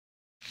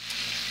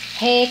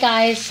Hey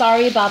guys,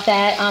 sorry about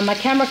that. My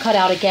camera cut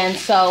out again,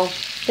 so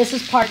this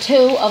is part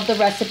 2 of the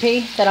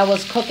recipe that I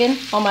was cooking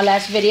on my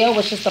last video,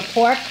 which is the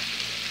pork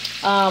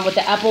with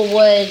the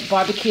applewood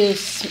barbecue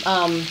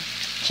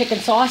chicken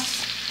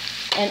sauce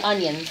and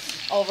onions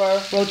over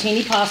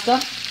rotini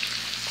pasta.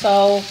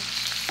 So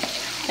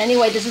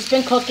anyway, this has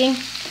been cooking.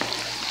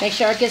 Make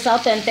sure it gets al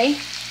dente.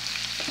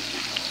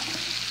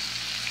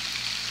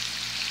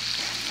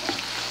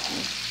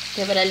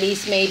 Give it at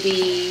least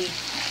maybe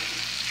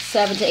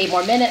 7 to 8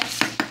 more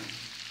minutes.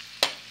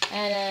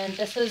 And then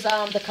this is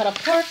the cut up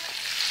pork,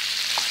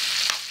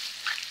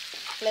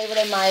 flavored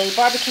in my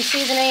barbecue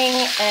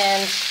seasoning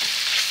and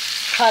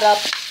cut up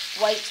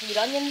white sweet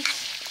onions.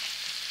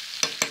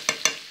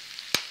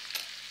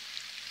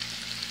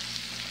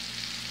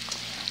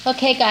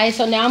 Okay guys,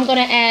 so now I'm going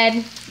to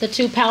add the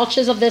 2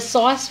 pouches of this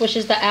sauce, which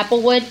is the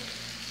applewood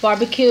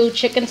barbecue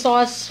chicken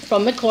sauce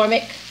from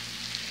McCormick.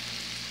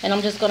 And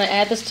I'm just going to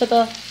add this to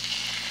the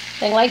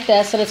thing like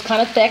this, and it's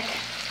kind of thick.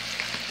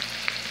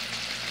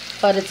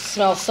 But it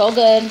smells so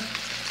good,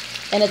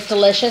 and it's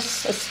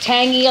delicious. It's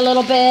tangy a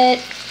little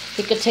bit.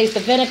 You could taste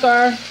the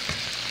vinegar.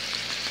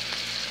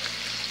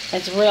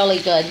 It's really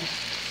good.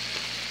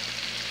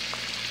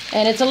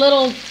 And it's a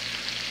little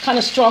kind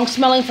of strong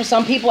smelling for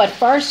some people at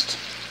first,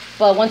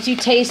 but once you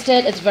taste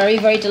it, it's very,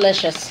 very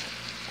delicious.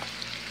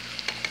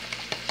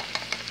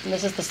 And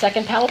this is the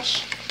second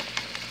pouch.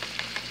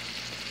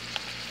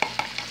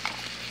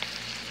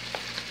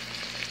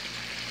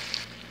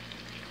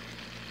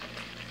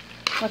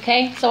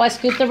 Okay, so I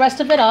scooped the rest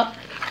of it up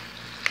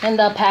in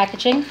the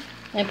packaging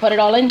and put it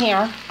all in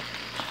here.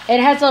 It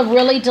has a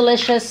really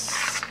delicious,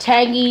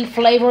 tangy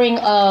flavoring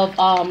of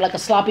like a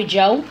sloppy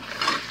joe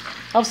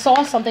of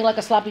sauce, something like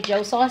a sloppy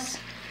joe sauce.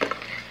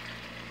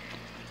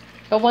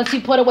 But once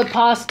you put it with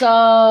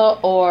pasta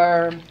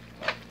or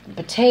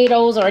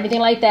potatoes or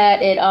anything like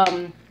that, it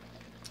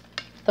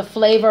the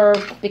flavor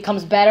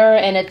becomes better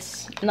and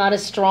it's not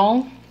as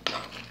strong.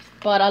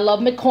 But I love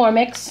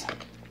McCormick's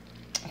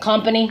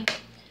company.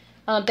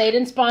 They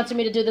didn't sponsor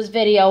me to do this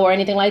video or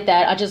anything like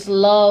that. I just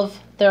love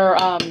their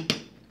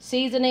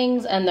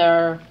seasonings and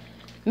their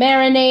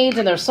marinades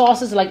and their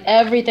sauces. Like,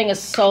 everything is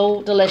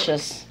so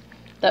delicious.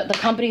 The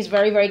company is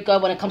very, very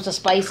good when it comes to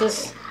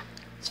spices.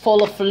 It's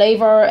full of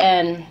flavor,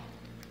 and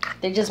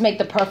they just make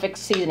the perfect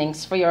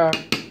seasonings for your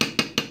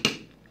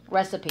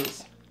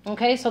recipes.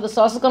 Okay, so the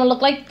sauce is going to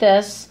look like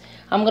this.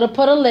 I'm going to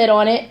put a lid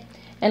on it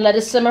and let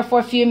it simmer for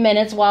a few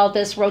minutes while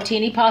this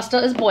rotini pasta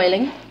is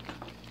boiling.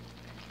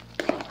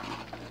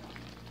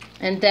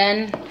 And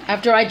then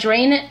after I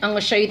drain it, I'm going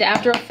to show you the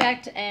after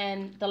effect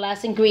and the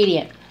last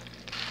ingredient.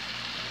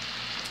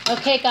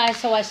 Okay guys,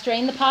 so I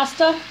strained the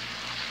pasta.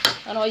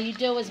 And all you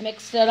do is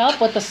mix it up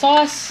with the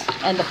sauce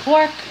and the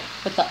pork,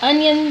 with the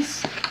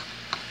onions.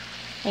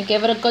 And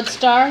give it a good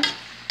stir.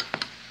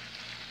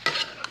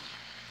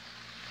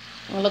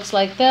 It looks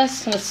like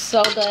this, and it's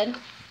so good.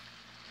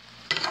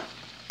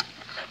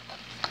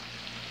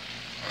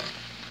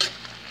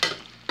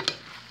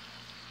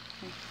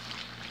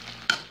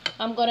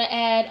 I'm going to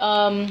add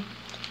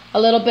a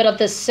little bit of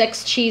this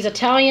 6 cheese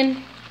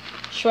Italian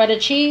shredded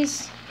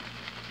cheese,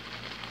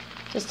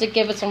 just to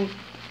give it some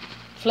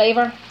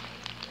flavor.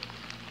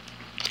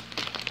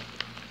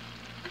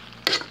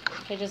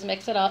 Okay, just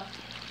mix it up.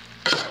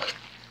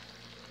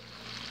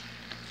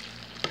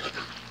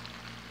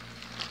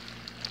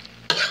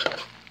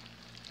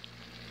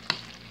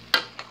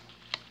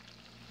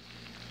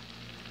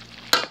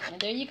 And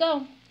there you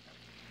go.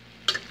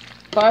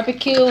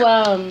 Barbecue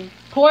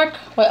pork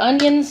with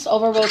onions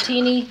over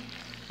rotini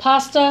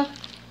pasta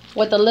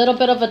with a little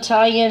bit of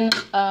Italian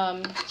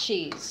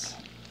cheese.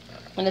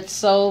 And it's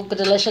so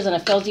delicious, and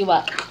it fills you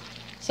up.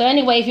 So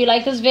anyway, if you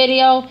like this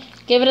video,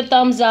 give it a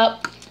thumbs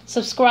up.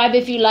 Subscribe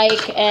if you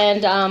like,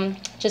 and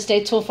just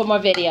stay tuned for more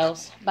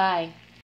videos. Bye.